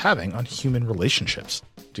chatbots having on human relationships?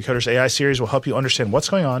 Decoder's AI series will help you understand what's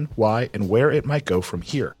going on, why, and where it might go from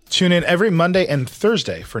here. Tune in every Monday and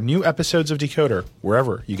Thursday for new episodes of Decoder,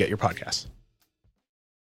 wherever you get your podcasts.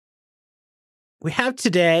 We have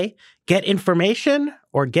today Get Information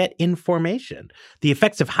or Get Information, the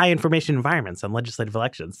effects of high information environments on legislative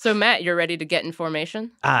elections. So, Matt, you're ready to get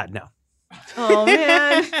information? No. Oh,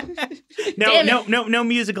 man. No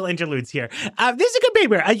musical interludes here. This is a good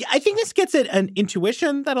paper. I think this gets at an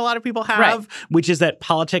intuition that a lot of people have, which is that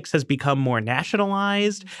politics has become more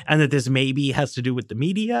nationalized and that this maybe has to do with the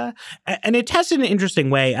media. And it tests in an interesting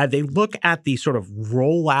way. They look at the sort of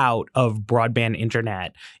rollout of broadband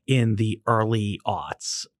internet in the early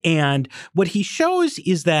aughts. And what he shows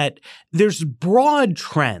is that there's broad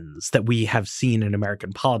trends that we have seen in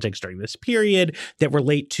American politics during this period that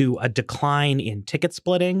relate to a decline in ticket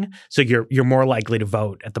splitting. So you're more likely to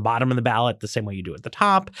vote at the bottom of the ballot the same way you do at the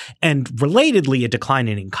top. And relatedly, a decline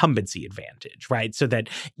in incumbency advantage, right? So that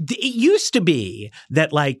it used to be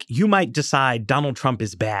that you might decide Donald Trump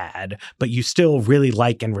is bad, but you still really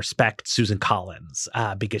like and respect Susan Collins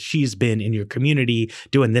because she's been in your community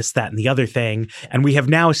doing this, that, and the other thing. And we have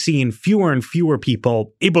now now seen fewer and fewer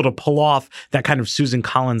people able to pull off that kind of Susan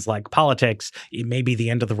Collins-like politics. It may be the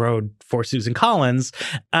end of the road for Susan Collins.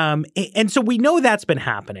 And so we know that's been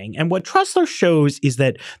happening. And what Trussler shows is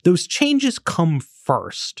that those changes come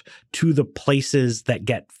first to the places that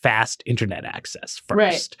get fast internet access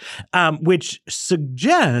first, which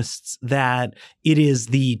suggests that it is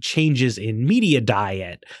the changes in media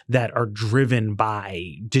diet that are driven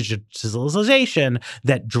by digitalization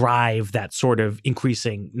that drive that sort of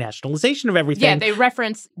increasing nationalization of everything. Yeah, they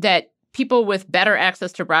reference that people with better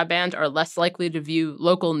access to broadband are less likely to view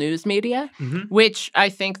local news media, which I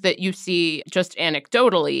think that you see just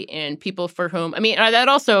anecdotally in people for whom, I mean, that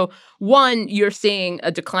also, one, you're seeing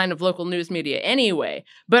a decline of local news media anyway,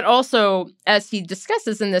 but also, as he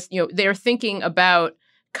discusses in this, they're thinking about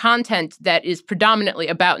content that is predominantly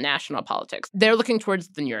about national politics. They're looking towards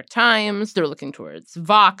the New York Times, they're looking towards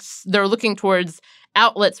Vox, they're looking towards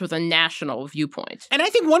outlets with a national viewpoint. And I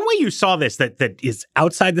think one way you saw this that is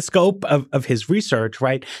outside the scope of his research,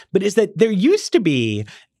 right, but is that there used to be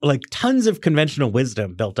like tons of conventional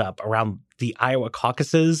wisdom built up around the Iowa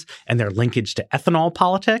caucuses and their linkage to ethanol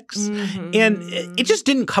politics. And it just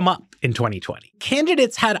didn't come up in 2020.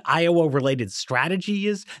 Candidates had Iowa-related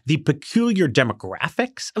strategies. The peculiar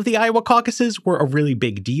demographics of the Iowa caucuses were a really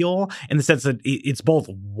big deal in the sense that it's both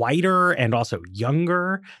whiter and also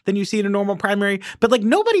younger than you see in a normal primary. But like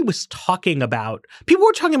nobody was talking about, people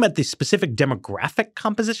were talking about the specific demographic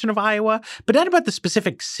composition of Iowa, but not about the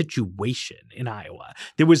specific situation in Iowa.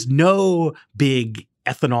 There was no big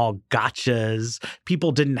ethanol gotchas.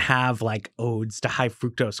 People didn't have like odes to high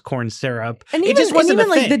fructose corn syrup. And it just wasn't even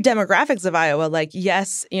a thing. Like the demographics of Iowa, like,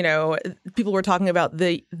 yes, people were talking about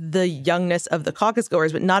the youngness of the caucus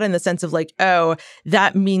goers, but not in the sense of like, oh,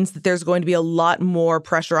 that means that there's going to be a lot more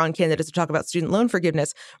pressure on candidates to talk about student loan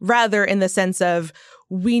forgiveness, rather in the sense of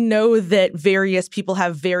we know that various people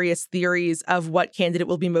have various theories of what candidate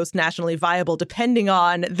will be most nationally viable depending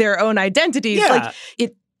on their own identities. Yeah. Like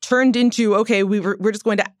it turned into, okay, we're just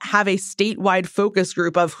going to have a statewide focus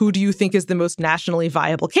group of who do you think is the most nationally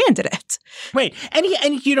viable candidate. Right. And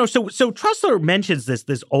so Trussler mentions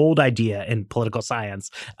this old idea in political science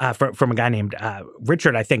from a guy named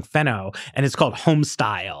Richard, I think, Fenno, and it's called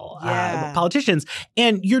homestyle politicians.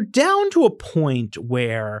 And you're down to a point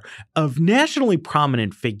where of nationally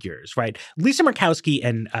prominent figures, right? Lisa Murkowski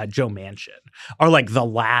and Joe Manchin are like the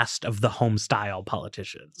last of the homestyle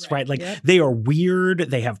politicians, right? Like they are weird.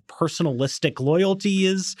 They have personalistic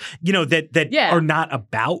loyalties, that are not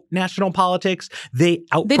about national politics. They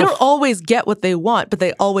don't always get what they want, but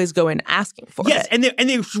they always go in asking for it. Yes, and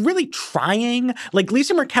they're really trying. Like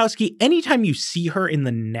Lisa Murkowski, anytime you see her in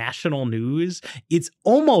the national news, it's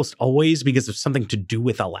almost always because of something to do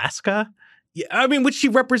with Alaska. I mean, which she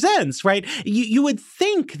represents, right? You would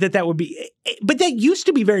think that would be, but that used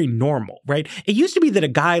to be very normal, right? It used to be that a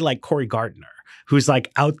guy like Cory Gardner, who's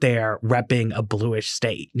like out there repping a bluish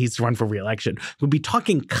state, needs to run for re-election, would be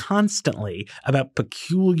talking constantly about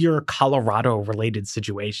peculiar Colorado-related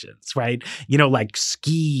situations, right? Like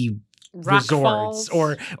ski Rock resorts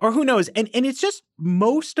falls. or who knows. And it's just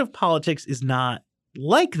most of politics is not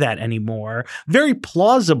like that anymore, very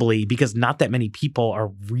plausibly because not that many people are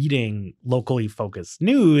reading locally focused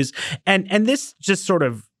news. And this just sort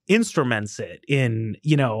of instruments it in,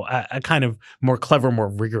 a kind of more clever, more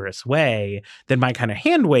rigorous way than my kind of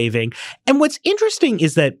hand waving. And what's interesting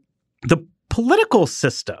is that the political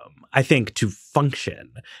system, I think, to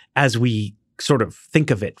function as we sort of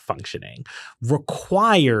think of it functioning,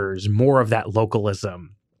 requires more of that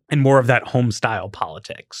localism and more of that home style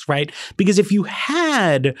politics, right? Because if you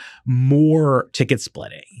had more ticket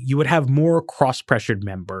splitting, you would have more cross-pressured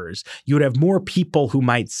members. You would have more people who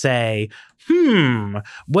might say,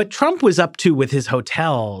 what Trump was up to with his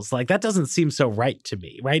hotels, like that doesn't seem so right to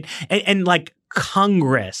me, right? And like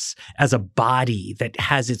Congress as a body that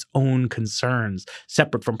has its own concerns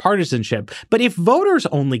separate from partisanship. But if voters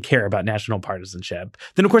only care about national partisanship,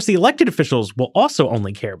 then of course the elected officials will also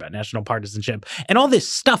only care about national partisanship. And all this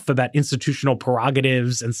stuff about institutional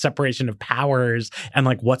prerogatives and separation of powers and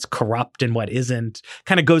like what's corrupt and what isn't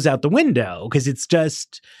kind of goes out the window because it's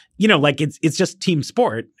just, it's just team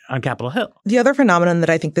sport on Capitol Hill. The other phenomenon that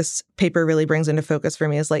I think this paper really brings into focus for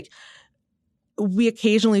me is like, we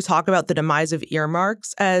occasionally talk about the demise of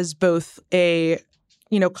earmarks as both a,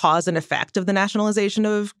 cause and effect of the nationalization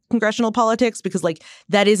of congressional politics, because like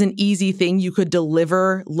that is an easy thing you could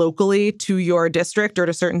deliver locally to your district or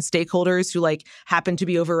to certain stakeholders who like happen to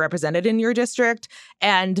be overrepresented in your district,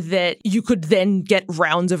 and that you could then get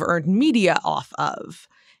rounds of earned media off of.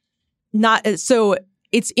 So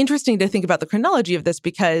it's interesting to think about the chronology of this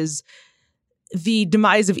because the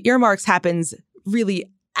demise of earmarks happens really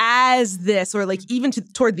as this, or like even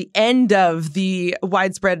toward the end of the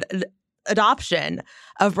widespread adoption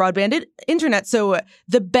of broadband internet. So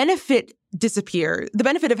the benefit disappears. The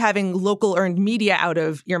benefit of having local earned media out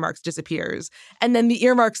of earmarks disappears. And then the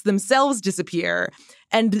earmarks themselves disappear.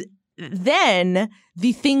 And then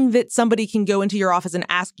the thing that somebody can go into your office and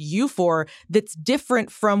ask you for that's different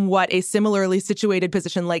from what a similarly situated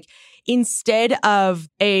position, like instead of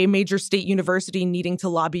a major state university needing to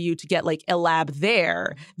lobby you to get like a lab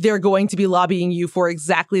there, they're going to be lobbying you for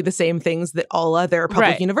exactly the same things that all other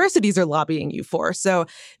public universities are lobbying you for. So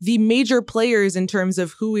the major players in terms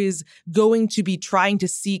of who is going to be trying to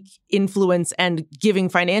seek influence and giving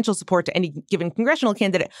financial support to any given congressional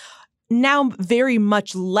candidate now very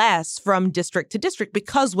much less from district to district,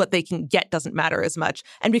 because what they can get doesn't matter as much.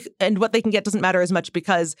 And what they can get doesn't matter as much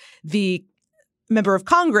because the member of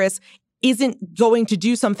Congress isn't going to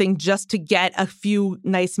do something just to get a few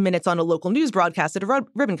nice minutes on a local news broadcast at a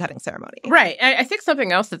ribbon-cutting ceremony. Right. I think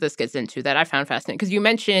something else that this gets into that I found fascinating, because you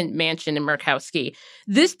mentioned Manchin and Murkowski.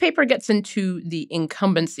 This paper gets into the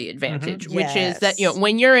incumbency advantage, which is that,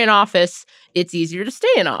 when you're in office, it's easier to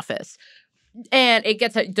stay in office. And it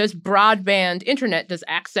gets at, does broadband internet, does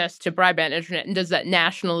access to broadband internet, and does that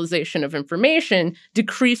nationalization of information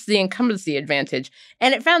decrease the incumbency advantage?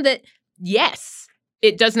 And it found that, yes,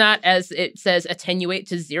 it does not, as it says, attenuate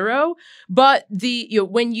to zero. But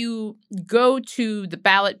when you go to the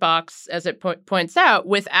ballot box, as it points out,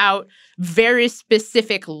 without very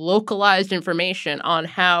specific localized information on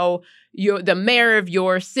how the mayor of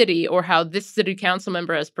your city or how this city council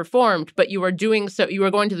member has performed, but you are doing so, you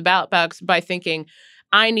are going to the ballot box by thinking,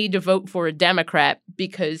 I need to vote for a Democrat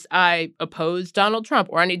because I oppose Donald Trump,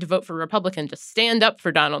 or I need to vote for a Republican to stand up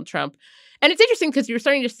for Donald Trump. And it's interesting because you're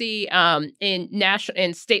starting to see in national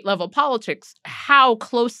and state level politics how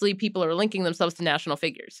closely people are linking themselves to national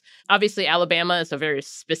figures. Obviously, Alabama is a very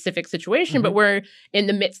specific situation, but we're in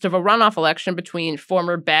the midst of a runoff election between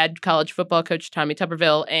former bad college football coach Tommy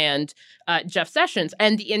Tuberville and Jeff Sessions.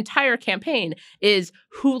 And the entire campaign is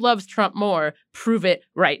who loves Trump more? Prove it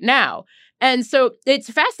right now. And so it's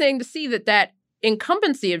fascinating to see that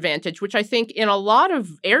incumbency advantage, which I think in a lot of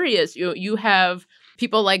areas you have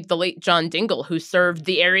people like the late John Dingell, who served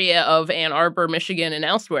the area of Ann Arbor, Michigan, and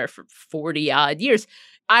elsewhere for 40-odd years.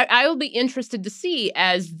 I will be interested to see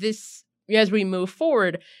as we move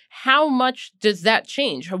forward, how much does that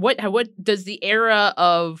change? What does the era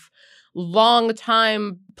of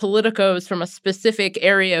long-time politicos from a specific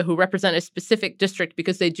area who represent a specific district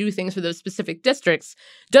because they do things for those specific districts,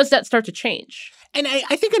 does that start to change? And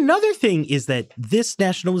I think another thing is that this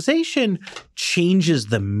nationalization changes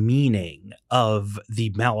the meaning of the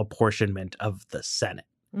malapportionment of the Senate.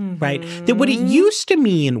 Right? That what it used to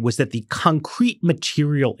mean was that the concrete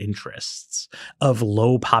material interests of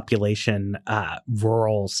low population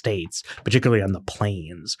rural states, particularly on the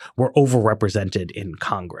plains, were overrepresented in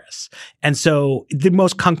Congress. And so the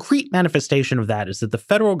most concrete manifestation of that is that the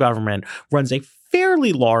federal government runs a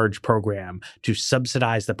fairly large program to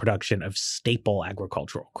subsidize the production of staple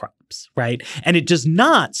agricultural crops, right? And it does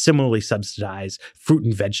not similarly subsidize fruit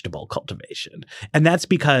and vegetable cultivation. And that's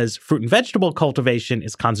because fruit and vegetable cultivation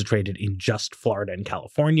is concentrated in just Florida and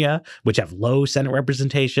California, which have low Senate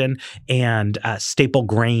representation, and staple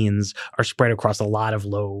grains are spread across a lot of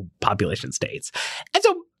low population states. And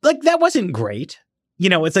so, that wasn't great.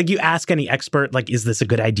 It's like you ask any expert, is this a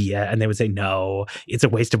good idea? And they would say, no, it's a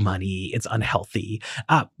waste of money. It's unhealthy.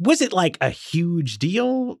 Was it a huge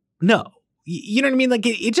deal? No. You know what I mean?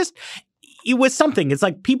 It was something. It's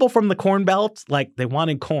like people from the Corn Belt, they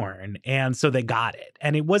wanted corn. And so they got it.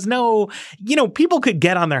 And it was people could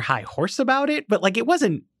get on their high horse about it, but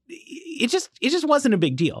it just wasn't a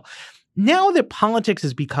big deal. Now that politics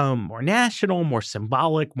has become more national, more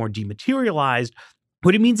symbolic, more dematerialized,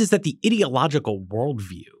 what it means is that the ideological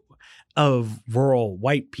worldview of rural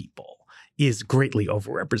white people is greatly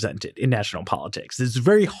overrepresented in national politics. It's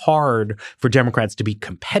very hard for Democrats to be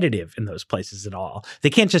competitive in those places at all. They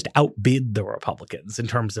can't just outbid the Republicans in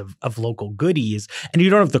terms of local goodies. And you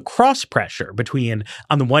don't have the cross pressure between,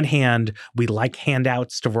 on the one hand, we like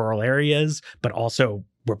handouts to rural areas, but also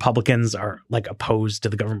Republicans are opposed to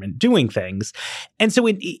the government doing things. And so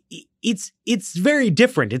it's very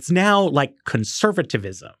different. It's now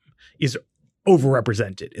conservatism is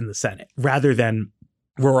overrepresented in the Senate rather than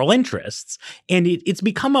rural interests. And it's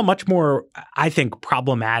become a much more, I think,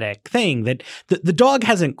 problematic thing that the dog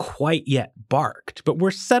hasn't quite yet barked, but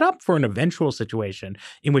we're set up for an eventual situation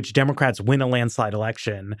in which Democrats win a landslide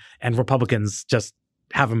election and Republicans just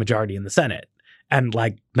have a majority in the Senate. and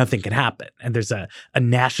like nothing can happen. And there's a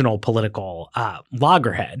national political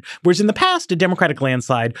loggerhead. Whereas in the past, a Democratic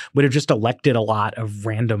landslide would have just elected a lot of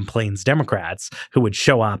random Plains Democrats who would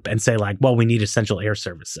show up and say like, well, we need essential air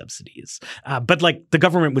service subsidies. But like the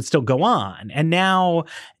government would still go on. And now,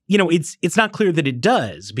 it's not clear that it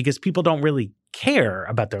does because people don't really care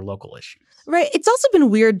about their local issues. Right. It's also been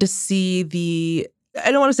weird to see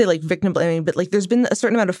I don't want to say like victim blaming, but like there's been a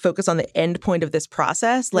certain amount of focus on the end point of this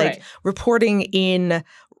process, like reporting in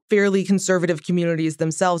fairly conservative communities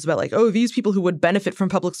themselves about like, oh, these people who would benefit from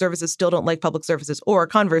public services still don't like public services. Or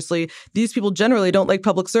conversely, these people generally don't like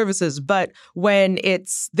public services, but when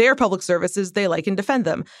it's their public services, they like and defend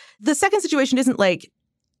them. The second situation isn't like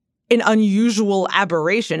an unusual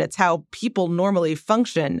aberration. It's how people normally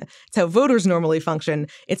function. It's how voters normally function.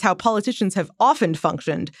 It's how politicians have often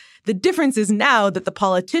functioned. The difference is now that the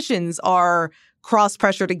politicians are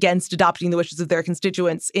cross-pressured against adopting the wishes of their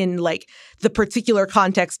constituents in like the particular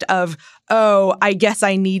context of, oh, I guess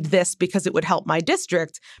I need this because it would help my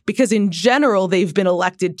district. Because in general, they've been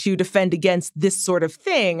elected to defend against this sort of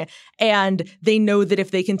thing. And they know that if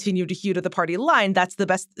they continue to hew to the party line, that's the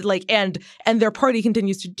best, like, and their party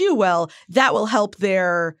continues to do well, that will help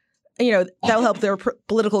their that'll help their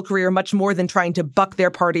political career much more than trying to buck their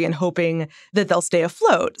party and hoping that they'll stay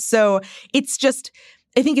afloat. So it's just,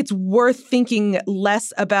 I think it's worth thinking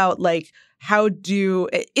less about like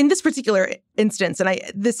in this particular instance, and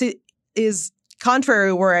this is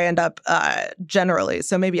contrary where I end up generally,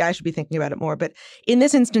 so maybe I should be thinking about it more. But in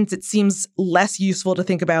this instance, it seems less useful to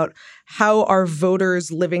think about how are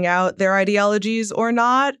voters living out their ideologies or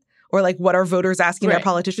not, or like what are voters asking their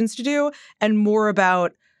politicians to do, and more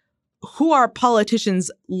about who are politicians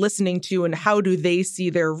listening to and how do they see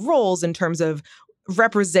their roles in terms of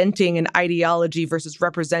representing an ideology versus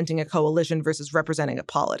representing a coalition versus representing a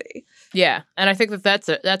polity. Yeah. And I think that's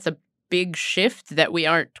a big shift that we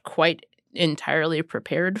aren't quite entirely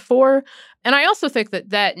prepared for. And I also think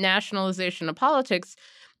that nationalization of politics,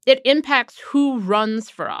 it impacts who runs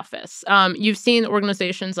for office. You've seen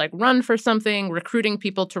organizations like Run for Something recruiting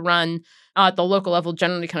people to run at the local level,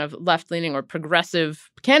 generally kind of left-leaning or progressive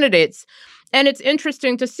candidates. And it's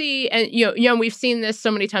interesting to see, and we've seen this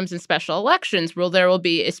so many times in special elections where there will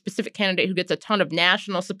be a specific candidate who gets a ton of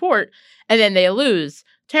national support, and then they lose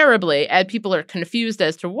terribly, and people are confused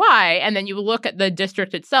as to why. And then you look at the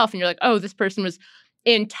district itself, and you're like, oh, this person was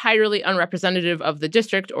entirely unrepresentative of the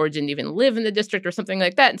district, or didn't even live in the district, or something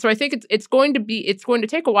like that. And so I think it's going to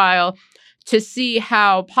take a while to see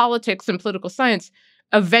how politics and political science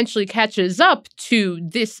eventually catches up to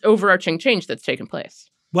this overarching change that's taken place.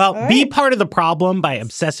 Well, be part of the problem by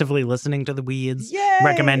obsessively listening to The Weeds, Yay!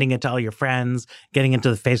 Recommending it to all your friends, getting into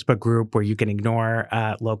the Facebook group where you can ignore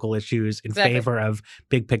local issues in favor of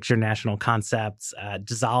big picture national concepts,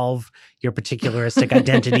 dissolve your particularistic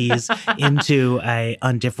identities into a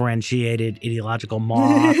undifferentiated ideological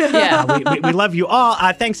maw. We love you all.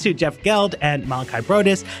 Thanks to Jeff Geld and Malachi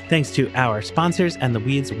Brodus. Thanks to our sponsors, and The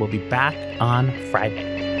Weeds will be back on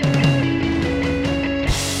Friday.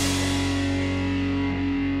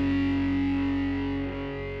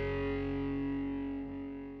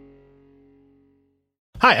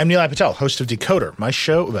 Hi, I'm Nilay Patel, host of Decoder, my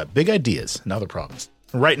show about big ideas and other problems.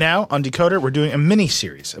 Right now on Decoder, we're doing a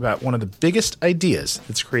mini-series about one of the biggest ideas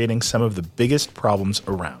that's creating some of the biggest problems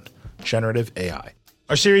around, generative AI.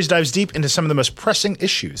 Our series dives deep into some of the most pressing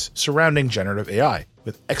issues surrounding generative AI,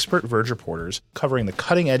 with expert Verge reporters covering the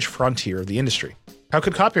cutting-edge frontier of the industry. How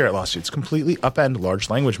could copyright lawsuits completely upend large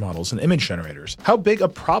language models and image generators? How big a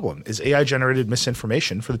problem is AI-generated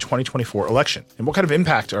misinformation for the 2024 election? And what kind of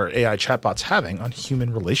impact are AI chatbots having on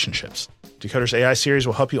human relationships? Decoder's AI series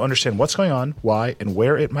will help you understand what's going on, why, and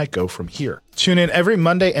where it might go from here. Tune in every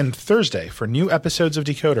Monday and Thursday for new episodes of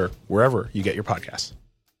Decoder, wherever you get your podcasts.